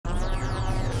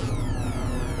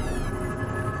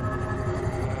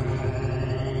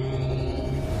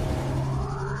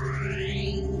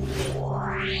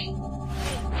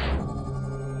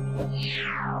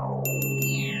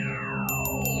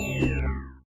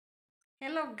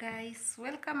Hello guys,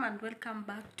 welcome and welcome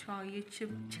back to our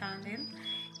YouTube channel.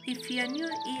 If you are new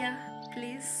here,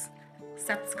 please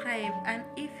subscribe, and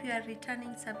if you are a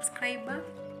returning subscriber,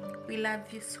 we love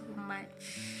you so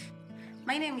much.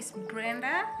 My name is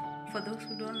Brenda, for those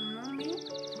who don't know me,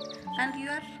 and you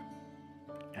are?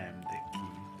 I'm the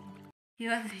king. You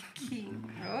are the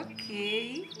king.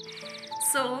 Okay.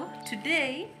 So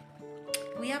today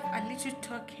we have a little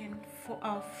token for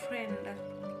our friend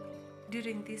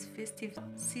during this festive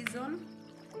season.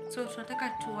 So tunataka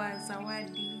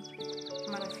tuwazawadi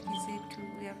marafiki zetu.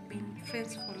 We have been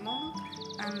friends for long,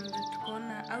 and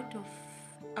tukaona out of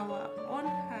our own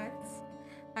hearts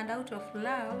and out of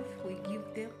love we give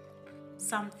them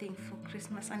something for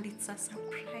Christmas, and it's a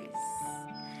surprise.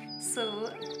 So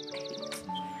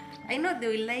I know they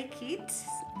will like it.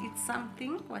 It's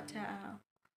something what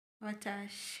I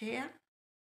share.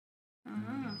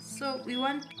 So we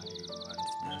want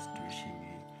Just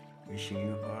wishing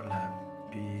you all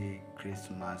happy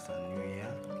Christmas and New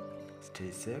Year.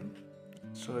 Stay safe.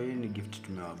 So hii ni gift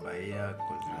tumewabaia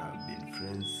because we have been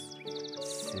friends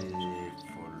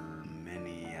for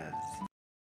many years.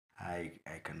 I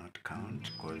cannot count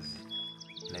because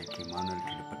like Emmanuel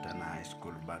tulipatana high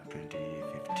school back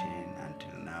 2015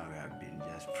 until now we have been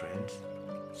just friends.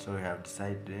 So we have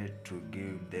decided to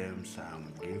give them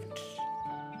some gifts.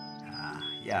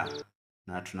 Yeah,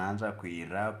 na tunaanza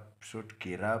kuirap, so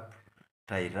tukirap,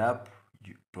 tairap,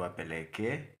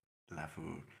 tuwapeleke, alafu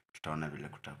tutaona vile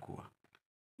kutakuwa.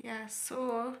 Yeah,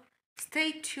 so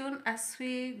stay tuned as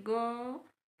we go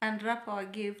and wrap our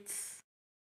gifts.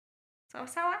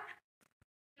 Sawa?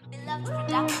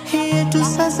 Yetu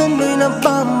sasa ndo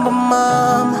inabamba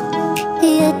mama,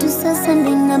 yetu sasa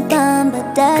ndo inabamba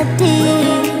daddy.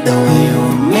 the way you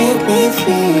make me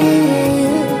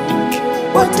feel.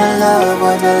 What a love,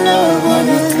 what a love, what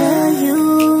a love. Tell you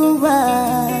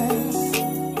why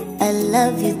I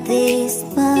love you this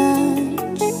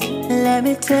much. Let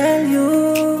me tell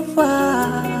you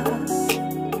why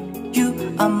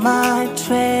you are my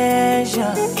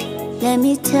treasure. Let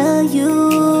me tell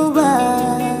you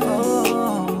why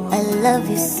I love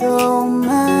you so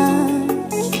much.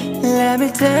 Let me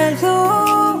tell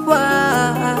you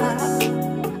why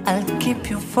I'll keep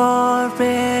you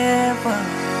forever.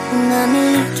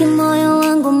 Unamiliki moyo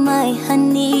wangu my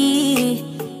honey,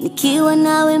 nikiwa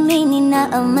nawe mimi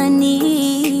na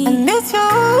amani. And it's you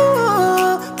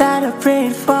that I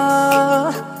prayed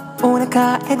for.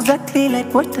 Unakaa exactly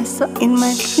like what I saw in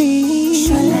my dream.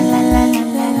 La la la la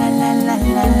la la la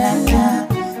la la la.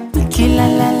 Nikila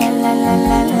la la la la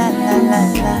la la la la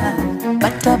la.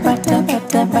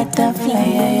 Butterfly,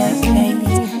 yeah, yeah,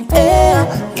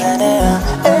 yeah.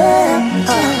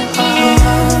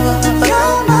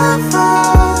 You're my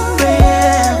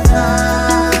forever.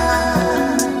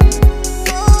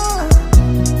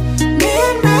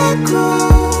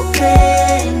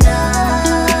 Nimekupenda.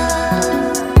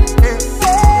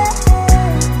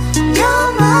 You're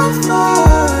my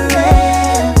forever.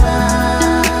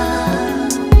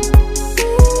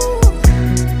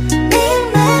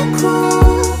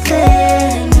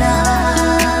 Nimekupenda.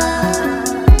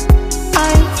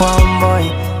 One boy,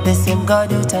 the same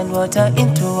God who turned water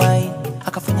into wine.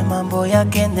 Akafanya mambo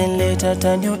yake and then later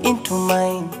turned you into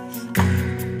mine.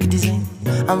 It is in,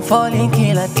 I'm falling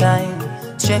kila time.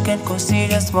 Straight and go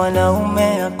serious, mwanaume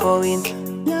yako win.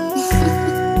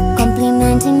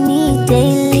 Complimenting me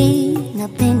daily.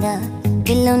 Napenda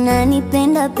vile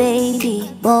unanipenda baby.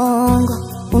 Bongo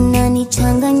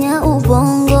unanichanganya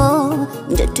ubongo.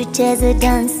 Ndio tucheze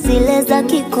dance zile za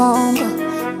Kikongo.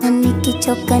 Na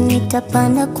nikichoka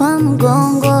nitapanda kwa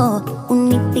mgongo.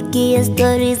 Unipigie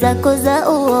stories zako za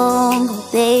uongo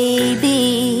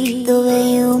baby. The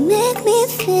way you make me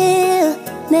feel,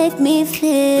 make me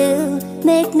feel,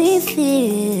 make me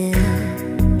feel.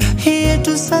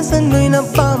 Yetu sasa ndo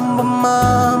inabamba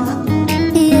mama,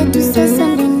 Yetu sasa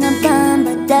ndo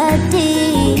inabamba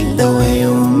daddy. the way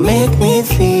you make me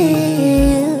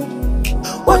feel.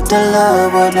 What a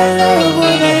love, what a love,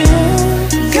 what a love.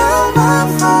 You're my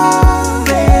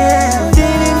forever.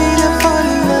 Didn't mean to fall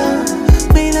in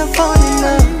love, mean to fall in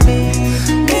love, babe.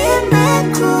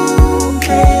 Nimekupenda.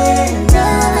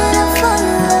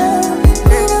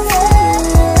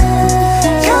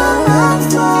 You're my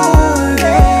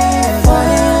forever. Fall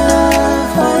in love,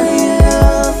 fall in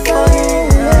love, fall in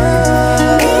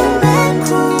love.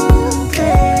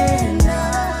 Nimekupenda.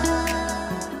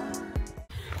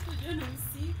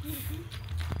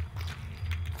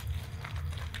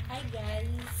 Hi guys.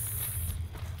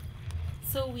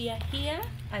 So we are here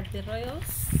at the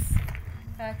Royals.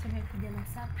 Tumekuja na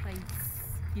surprise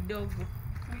kidogo.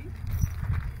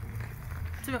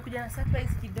 tumekuja na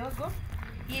surprise kidogo.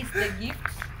 Here is the gift.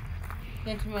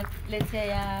 Na tumeletea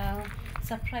ya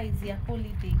surprise ya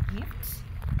holiday gift.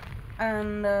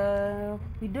 And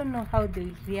we don't know how they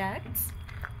react.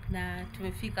 Na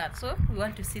tumefika, so we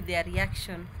want to see their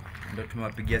reaction. Ndio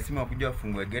tumewapigia simu wakuja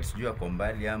wafungue gate, sijui wako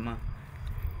mbali ama.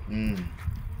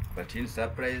 But in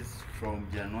surprise from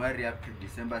January up to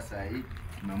December saa hii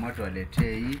tumeamua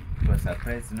tuwaletee hii kwa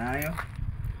surprise nayo.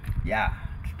 Yeah,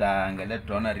 tutaangalia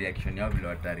tutaona reaction yao vile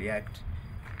wata react.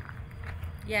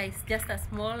 Yeah, it's just a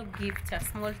small gift, a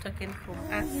small token from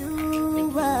us.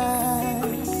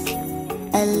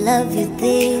 I love you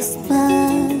this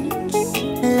much.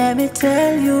 Let me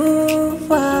tell you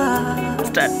why.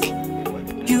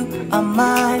 You are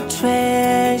my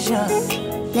treasure.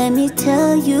 Let me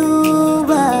tell you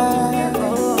why.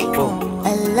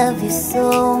 I love you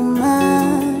so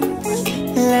much.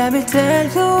 Let me tell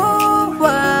you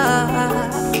why.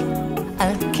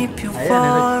 I'll keep you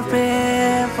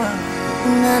forever.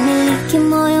 Unamiliki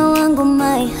moyo wangu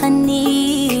my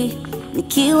honey.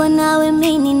 Nikiwa nawe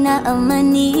mimi na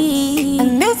amani.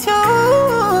 And it's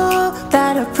you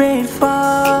that I prayed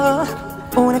for.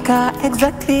 Unakaa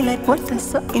exactly like what I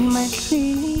saw in my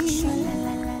dream.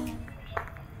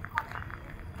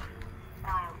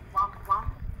 Dial 11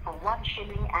 for 1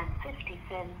 shilling and 50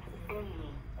 cents daily.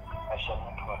 I shall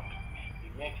not work.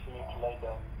 It makes me to lie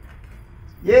down.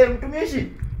 Yeah,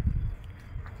 mtumishi.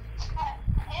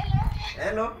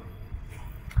 Hello.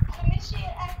 Mtumishi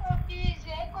ako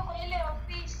busy, ako kwa ile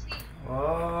ofisi.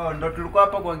 Oh, ndo tulikuwa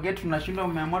hapa kwa gate tunashindwa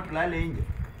umeamua tulale nje.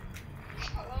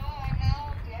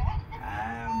 Anaoga.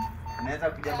 Unaweza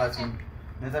kuja basi.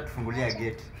 Unaweza tufungulia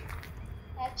gate.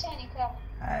 Acha nikaa.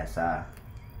 Haya sawa.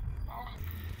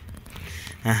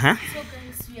 So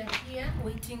guys, we are here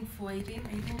waiting for Irene.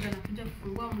 Irene ndio anakuja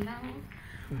kufungua mlango.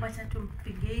 Wacha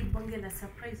tumpigie bonge la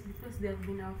surprise because they have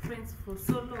been our friends for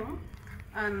so long.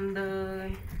 And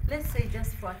let's say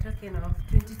just for a token of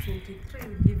 2023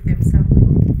 we give them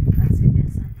something and say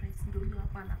their surprise. Ndio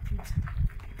hapa anakuja.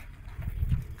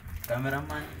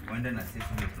 Cameraman, uende na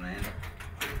sisi ndio tunaenda.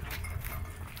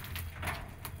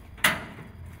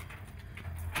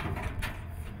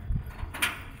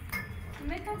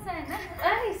 Umeka sana.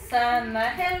 Ai sana.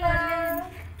 Hello.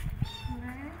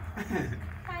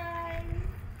 Hi.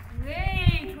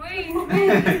 Wait.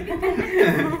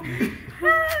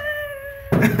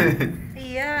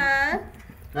 Yeah.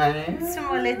 Nani?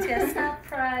 Tumeletea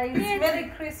surprise. Merry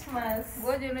Christmas.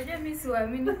 Ngoja unajua mimi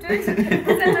siamini tu.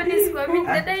 Sasa ndio sikuamini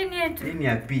dada hii ni yetu. Hii ni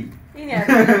ya P. Hii ni ya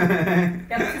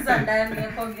kucheza ndani ya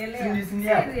kuogelea. Si ni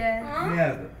yako? Serious. Ni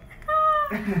yako.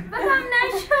 But I'm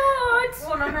not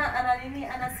shoot. Unaona ana nini?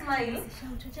 Ana smile.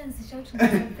 Shout na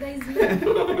surprise.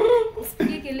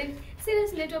 Usipige kelele.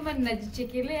 Seriously tu ama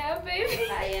ninajichekelea hapa hivi.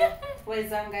 Haya,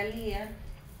 weza angalia.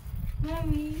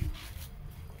 Mommy.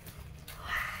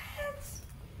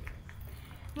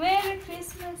 Merry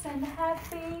Christmas and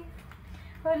happy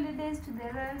holidays to the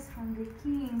royals from the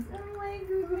kings. Oh my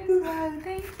goodness, wow,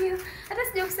 thank you. Hata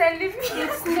sijakusalimia.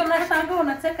 Ndio nashangaa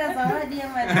unataka zawadi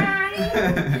ama nini?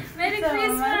 Merry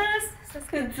Christmas.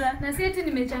 Sasa Na si eti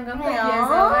nimechangamka pia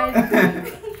zawadi.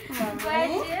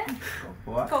 Kwaje?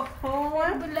 Poa. kopoa.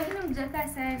 Lakini mjakaa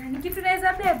sana. Ni kitu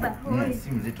naweza beba? Oi.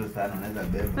 Si mzito sana unaweza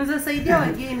beba. Unaweza saidia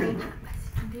wageni.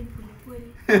 Ndio pole.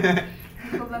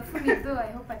 Kwa bafuni though,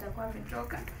 I hope atakuwa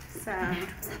ametoka. Sawa.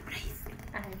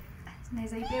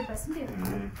 Naweza ibeba, si ndio?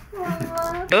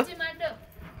 Do? Timado.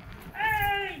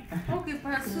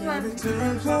 Ukipasua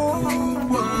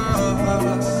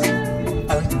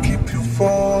I'll keep you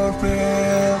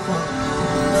forever.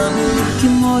 Unamiliki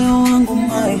moyo wangu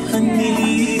my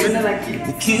honey.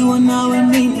 Nikiwa nawe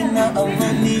mimi na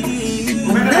amani.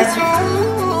 That's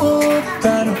you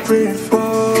that I prayed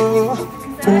for.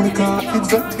 Unakaa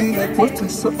exactly like what I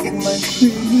saw in my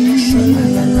dream.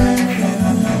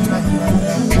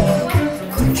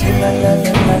 La la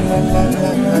la la la la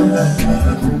la la.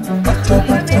 Bata,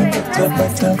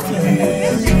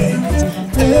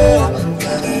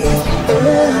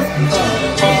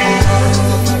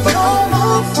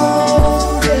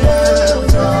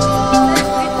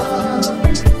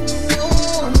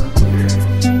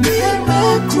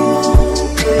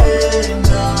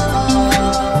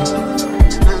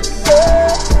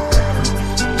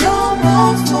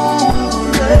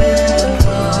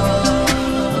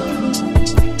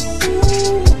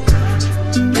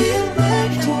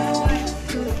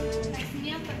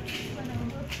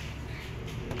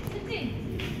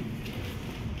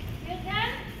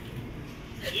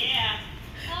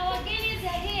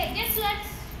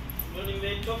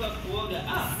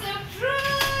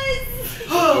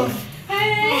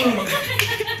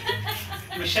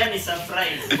 Mshani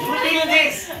surprise. Who did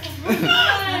this?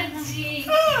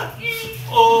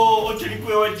 Oh,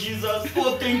 tulikuwa Jesus.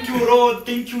 Oh, thank you, Lord.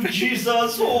 Thank you,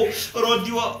 Jesus. Oh, Lord,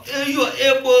 you are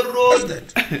able, Lord.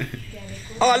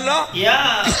 Allah.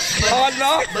 Yeah.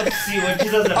 Allah. But see what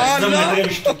Jesus has done.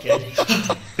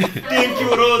 Thank you,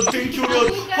 Lord. Thank you,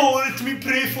 Lord. Oh, let me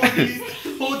pray for this.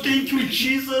 Oh, thank you,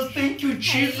 Jesus. Thank you,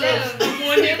 Jesus. I'm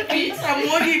on a piece.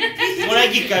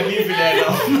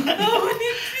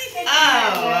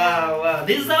 Wow.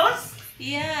 This is ours?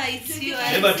 Yeah, it's yours.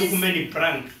 Never took many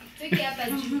prank.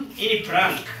 Any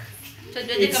prank.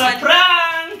 Utajuaje It's kama a ni-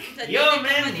 prank. utajuaje Yo kama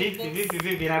man, ni box?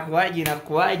 vipi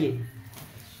inakuaje?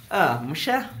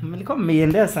 Mlikuwa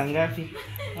mmeiendea saa ngapi?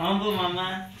 Mambo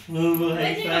mama. Mungu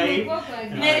haifai.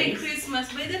 Merry Christmas.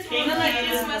 By the way, tunaona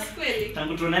Christmas kweli.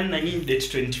 Tangu tuonane na nyinyi date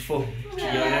 24.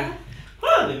 Tukiona.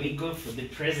 Oh, let me go for the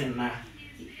present now.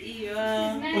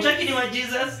 Yeah. Utaki ni wa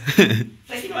Jesus?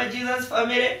 Utaki ni wa Jesus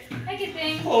family?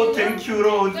 Oh, thank you,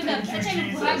 Lord. Thank you,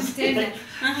 Jesus. Thank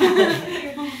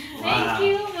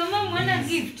you. Mama mwana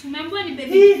gift. Umeambiwa ni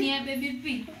baby ni ya baby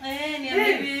P. Ni ya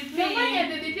baby P. Mama ni ya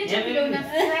baby P ndio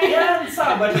unafurahi. Yeah,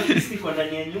 sawa but at least iko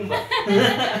ndani ya nyumba.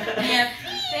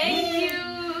 Thank you.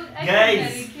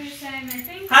 Guys.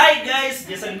 Hi guys,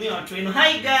 jasalimia watu wenu.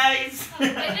 Hi guys.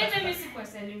 Hata mimi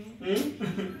sikuwasalimu.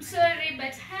 Sorry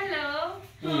but hello.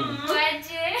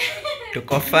 Waje.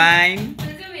 Tuko fine.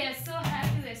 We are so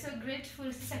happy, we are so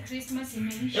grateful. Sasa Christmas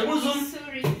imeisha. Hebu zoom.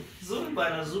 Sorry. Zoom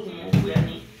bana zoom huku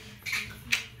yani.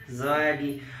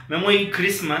 Zawadi. Memo hii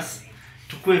Christmas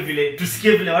tukue vile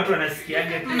tusikie vile watu wanasikiaga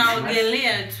Christmas.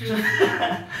 Naogelea tu.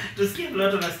 Tusikie vile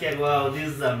watu wanasikiaga wow, this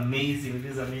is amazing.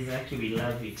 This is amazing. Actually we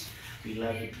love it. We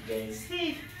love it guys.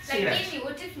 Lakini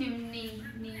what if ni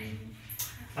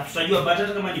Tutajua but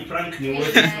hata kama ni prank ni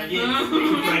wote. Unajua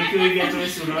prank hivi hata wewe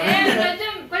unaona.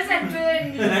 unajua kwanza tu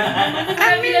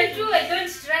kabla tu I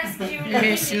don't trust you.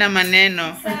 Mimi sina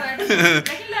maneno. Sawa.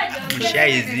 Lakini la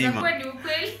Mshaizima. kwa ni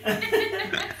ukweli.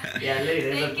 Yeah,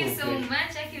 leo Thank you so much.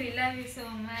 Actually we love you so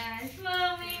much.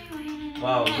 Mommy.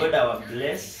 Wow, God our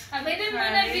bless. Abaida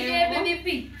mwana video ya baby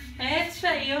P.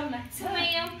 Tutaiona. So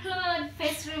I upload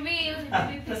face reveal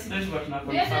baby P. That's not what We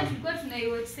tunakonfirm. haven't got my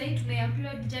website, we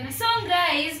upload jana. So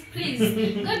guys, please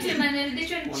go to Emmanuel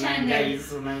Dishon channel.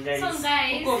 So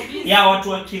guys. Yeah, watu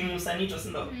wa King Sanito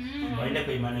sindo. Waende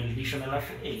kwa Emmanuel Edition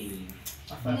alafu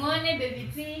Muone baby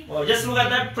P. Well, just look at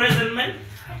that present man.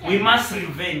 We must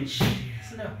revenge.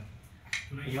 Sindo.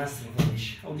 We must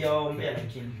revenge. Hujawaombea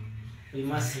lakini. We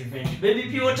must revenge. Baby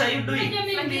P, what are you doing?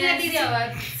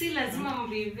 Si lazima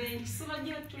mrevenge. Si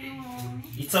unajua tu.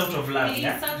 It's out of love,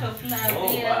 yeah? It's out of love.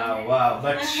 Oh, yeah. wow.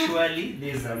 But surely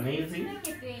this is amazing.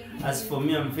 As for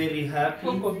me, I'm very happy.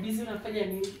 Uko busy unafanya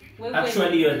nini? Wewe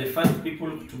Actually, you are the first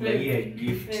people to buy a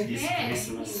gift this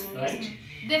Christmas, right?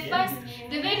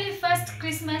 The very first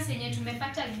Christmas yenye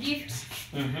tumepata gift.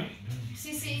 Mhm.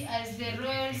 Sisi as the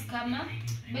royals kama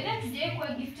bado tujai kuwa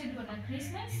gifted on a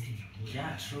Christmas.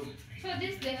 Yeah, true. So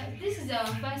this is our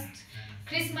first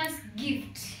Christmas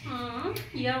gift.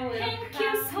 You're welcome. Thank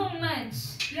you so much.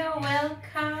 You're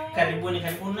welcome. Karibuni.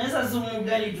 Unaweza zoom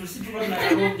ugali tu, si tuko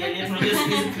tunataka ugali. Tunajua siku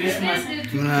hizi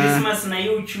Christmas na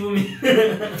hiyo uchumi.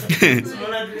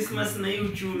 Tunaona Christmas na hiyo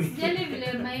uchumi. Jali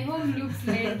vile my home looks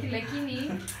like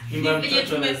lakini Vile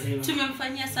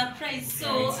tumemfanyia surprise.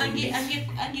 So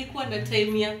angekuwa na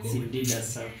time yako. You did a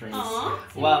surprise.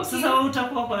 Wow. Sasa wewe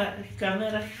utakuwa kwa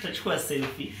kamera, tutachukua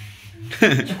selfie.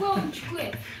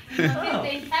 Chukue.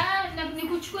 Na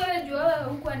nikuchukua wewe juu wewe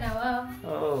huko na wao.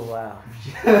 Oh wow.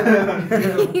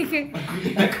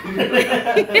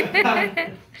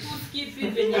 Kipi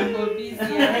venye uko busy.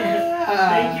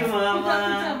 Thank you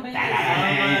mama.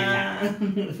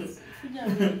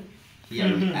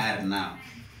 Here we are now.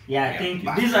 Yeah, thank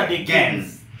you. These are the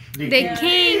kings. The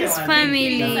Kings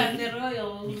family. The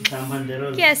royals.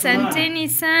 Kia asanteni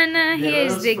sana. Here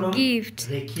is the from gift.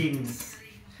 The kings.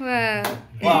 Wow.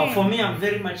 Wow, for me I'm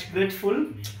very much grateful.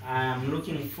 I'm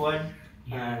looking forward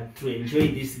to enjoy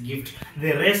this gift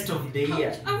the rest of the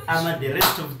year. The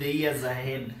rest of the years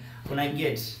ahead. When I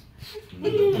get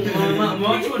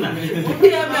Mwachuna.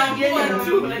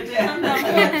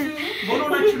 Mbona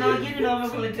unachuna wageni na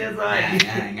wamekuletea zawadi?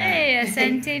 Hey,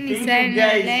 asanteni Thank you, sana.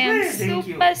 guys. I am Thank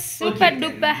you. super Okay.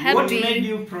 duper What made happy.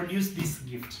 you produce this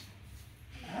gift?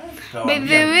 By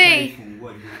the way,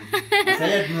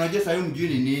 Sasa tunajua sasa mjui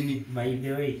ni nini. By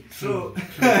the way. So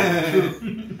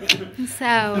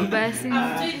sawa basi.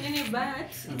 I'm doing nini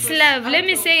but It's love. Let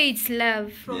me say it's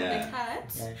love. from Yeah. the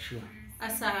heart Yeah, sure.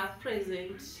 as a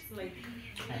present. Like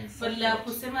badala ya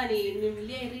kusema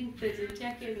nilie Irene present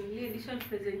yake, nilie Edition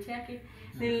present yake,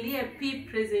 nilie P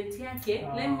present yake,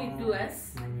 let me do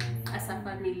us as a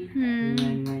family.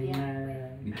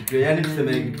 Ni kitu yani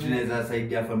tuseme kitu tunaweza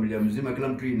saidia familia mzima, kila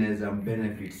mtu inaweza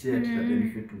benefit, si ati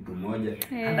benefit mtu mmoja.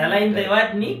 Underline the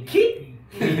word ni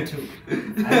kitu.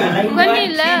 Kwani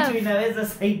love Kitu inaweza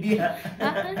saidia.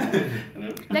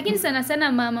 lakini sana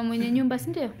sana mama mwenye nyumba, si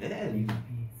ndio?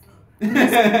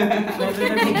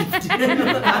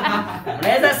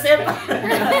 Unaweza sema.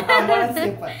 Mbona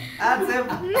sema?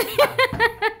 Sema.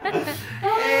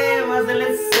 Hey,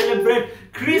 let's celebrate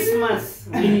Christmas.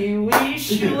 We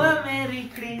wish you a Merry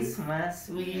Christmas.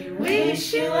 We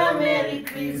wish you a Merry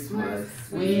Christmas.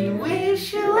 We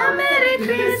wish you a Merry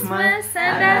Christmas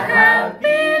and a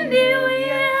Happy New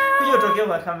Year. Kuja utoke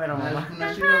kwa kamera mama.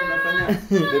 Tunashinda unafanya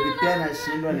baby pia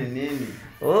anashindwa ni nini?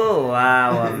 Oh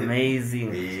wow, amazing.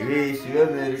 We wish you a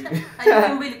Merry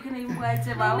Ayumbe ilikuwa inaimba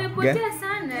aje baba. Umepotea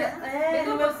sana.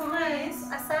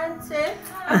 Asante.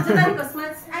 Amtaka niko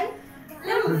smart. Ai.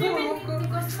 Leo Mimi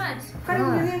niko smart.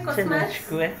 karibu niko smart.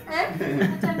 Chukue.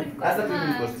 Hata mimi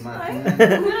niko smart.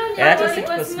 Hata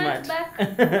siko smart.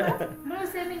 Mbona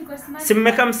usemi niko smart? Si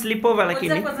mmeka sleepover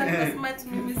lakini. Kwanza niko smart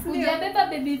mimi. Ujabeba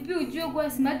baby pia ujue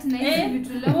kuwa smart na hizi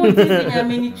vitu leo. Wote wenye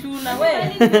amenichuna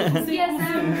wewe. Sikia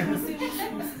sana.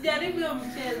 Usijaribu hiyo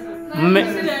mchezo.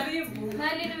 Usijaribu.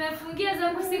 Mali nimefungia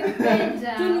zangu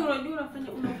sikupenda. Tu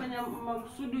unafanya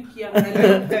makusudi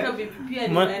ukiangalia kutoka pia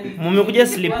ni nani. Mmekuja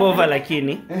sleepover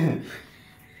lakini.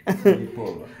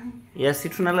 Sleepover. Yes,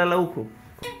 tunalala huko.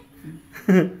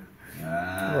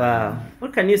 Wow.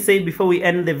 What can you say before we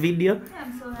end the video?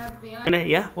 I'm so happy.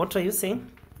 Yeah, what are you saying?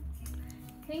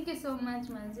 Thank you so much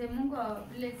manze. Mungu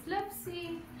bless. Lapsi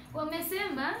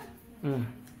wamesema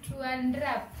to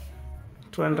unwrap,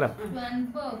 To unwrap. to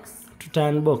unbox.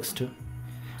 Tuta-unbox tu.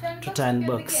 To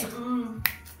Unbox.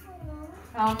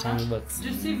 Unbox.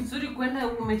 Jusi vizuri kwenda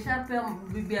umeshapea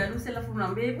bibi harusi alafu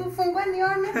unaambia hebu fungua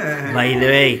nione. By the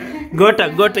way,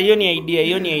 Gota, hiyo ni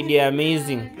idea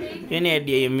amazing. Hiyo ni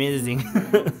idea amazing.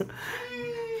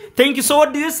 Thank you. So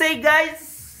what do you say guys?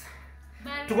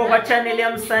 Tuko kwa channel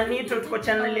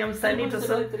ya Msanito,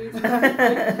 so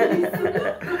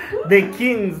the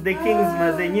kings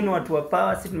mazenyi ni watu wa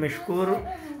power, si tumeshukuru.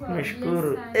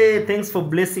 Hey, thanks for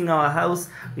blessing our house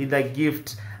with a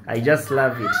gift. I just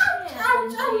love it.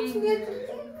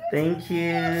 Thank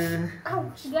you.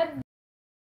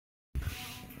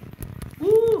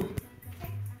 Woo.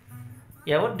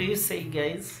 Yeah, what do you say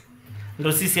guys?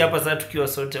 Ndo sisi hapa sasa tukiwa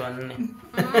sote wanne.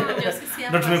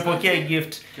 Ndo tumepokea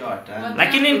gift.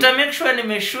 Lakini nita make sure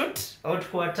nimeshoot out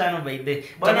kwa 5 by the.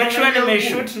 Nita make sure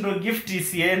nimeshoot ndo gift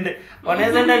isiende.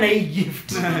 Wanaweza enda na hii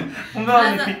gift. Kumbe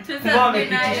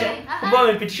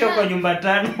wamepitisha kwa nyumba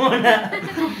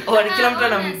 5. Kila mtu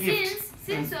ana gift.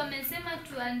 Since wamesema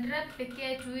to unwrap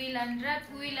pekee, to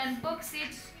will unbox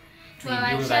it to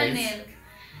our channel.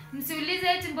 Msiulize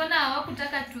eti mbona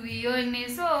hawakutaka tuione.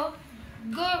 So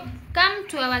come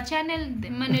to our channel, the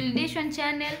Manuel Edition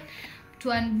channel, to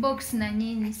unbox na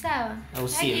nyinyi, sawa? Au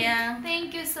sio? Yeah.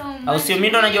 Thank you so much. Au sio, mimi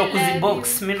ndo najua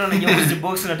kuzibox,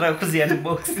 nataka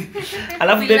kuzi-unbox.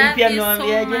 Alafu baby pia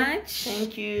amewambiaje?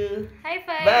 Thank you. High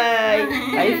five. Bye.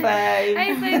 High five.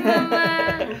 High five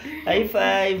mama. High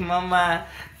five mama.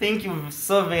 Thank you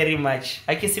so very much.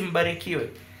 Akisimbarikiwe.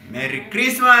 Merry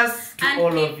Christmas to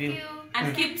all of you.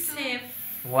 And keep safe.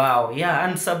 Wow, yeah,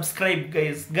 and subscribe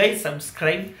guys. Guys,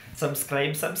 subscribe.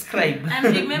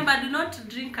 And remember, do not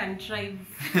drink and drive.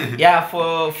 Yeah,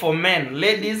 for men.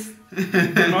 Ladies,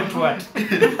 do not what?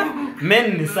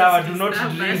 Men ni sawa, do not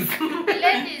drink.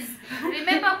 Ladies,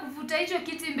 remember kuvuta hicho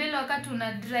kiti mbele wakati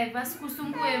una drive,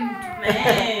 asikusumbue mtu.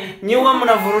 Nyiwa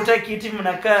mnavuruta kiti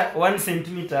mnakaa 1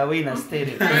 cm away na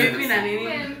steering.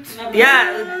 Yeah,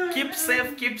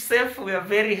 keep safe. We are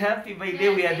very happy by the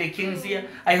way we are the kings here.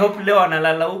 I hope leo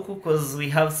analala huku because we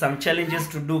have some challenges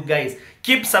to do guys.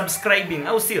 Keep subscribing.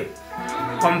 Au sio?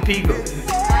 Kwa mpigo.